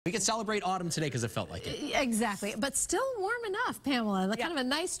We could celebrate autumn today because it felt like it. Exactly, but still warm enough, Pamela. Kind of a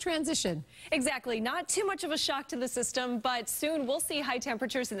nice transition. Exactly. Not too much of a shock to the system, but soon we'll see high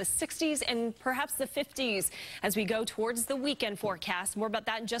temperatures in the 60s and perhaps the 50s as we go towards the weekend forecast. More about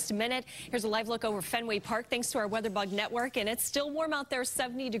that in just a minute. Here's a live look over Fenway Park thanks to our Weather Bug Network, and it's still warm out there,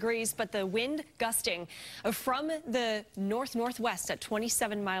 70 degrees, but the wind gusting from the north-northwest at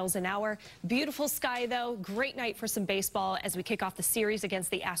 27 miles an hour. Beautiful sky, though. Great night for some baseball as we kick off the series against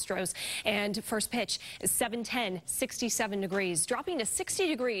the Astros. And first pitch is 7:10, 67 degrees, dropping to 60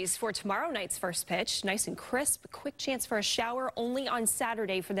 degrees for tomorrow night's first pitch. Nice and crisp, quick chance for a shower only on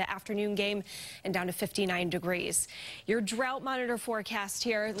Saturday for the afternoon game, and down to 59 degrees. Your drought monitor forecast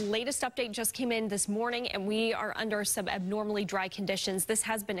here. Latest update just came in this morning, and we are under some abnormally dry conditions. This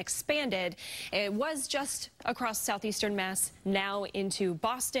has been expanded. It was just across southeastern Mass, now into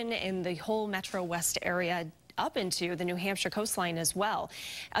Boston and the whole Metro West area, up into the New Hampshire coastline as well.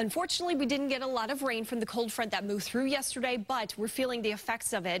 Unfortunately, we didn't get a lot of rain from the cold front that moved through yesterday, but we're feeling the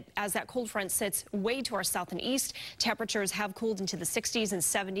effects of it as that cold front sits way to our south and east. Temperatures have cooled into the 60s and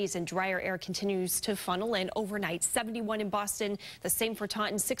 70s, and drier air continues to funnel in overnight. 71 in Boston, the same for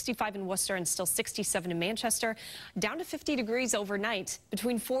Taunton, 65 in Worcester, and still 67 in Manchester. Down to 50 degrees overnight,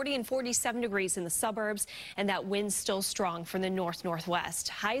 between 40 and 47 degrees in the suburbs, and that wind still strong from the north-northwest.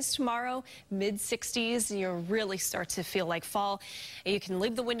 Highs tomorrow, mid-60s. You really start to feel like fall. You can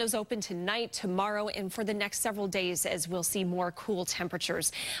leave the windows open tonight, tomorrow, and for the next several days as we'll see more cool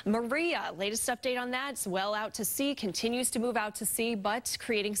temperatures. Maria, latest update on that. It's well out to sea, continues to move out to sea, but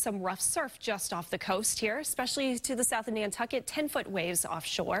creating some rough surf just off the coast here, especially to the south of Nantucket. 10-foot waves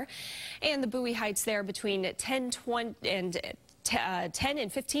offshore, and the buoy heights there between 10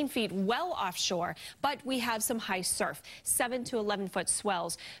 and 15 feet well offshore, but we have some high surf, 7 to 11-foot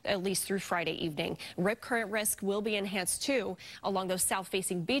swells, at least through Friday evening. Rip current risk will be enhanced too along those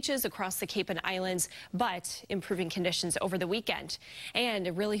south-facing beaches across the Cape and Islands, but improving conditions over the weekend. And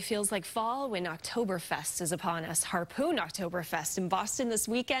it really feels like fall when Oktoberfest is upon us. Harpoon Oktoberfest in Boston this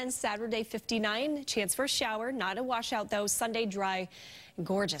weekend, Saturday 59, chance for a shower, not a washout though. Sunday dry,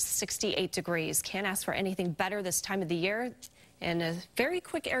 gorgeous, 68 degrees. Can't ask for anything better this time of the year. And a very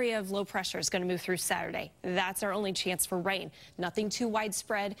quick area of low pressure is going to move through Saturday. That's our only chance for rain. Nothing too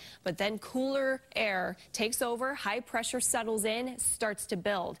widespread, but then cooler air takes over, high pressure settles in, starts to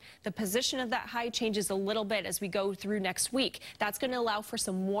build. The position of that high changes a little bit as we go through next week. That's going to allow for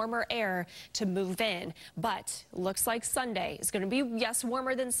some warmer air to move in. But looks like Sunday is going to be, yes,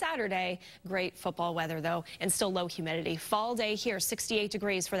 warmer than Saturday. Great football weather, though, and still low humidity. Fall day here, 68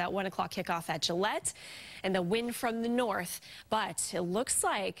 degrees for that 1 o'clock kickoff at Gillette, and the wind from the north. But it looks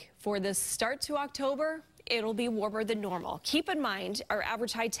like for the start to October, it'll be warmer than normal. Keep in mind, our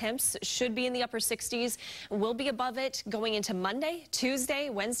average high temps should be in the upper 60s. We'll be above it going into Monday, Tuesday,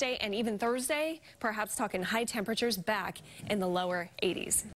 Wednesday, and even Thursday. Perhaps talking high temperatures back in the lower 80s.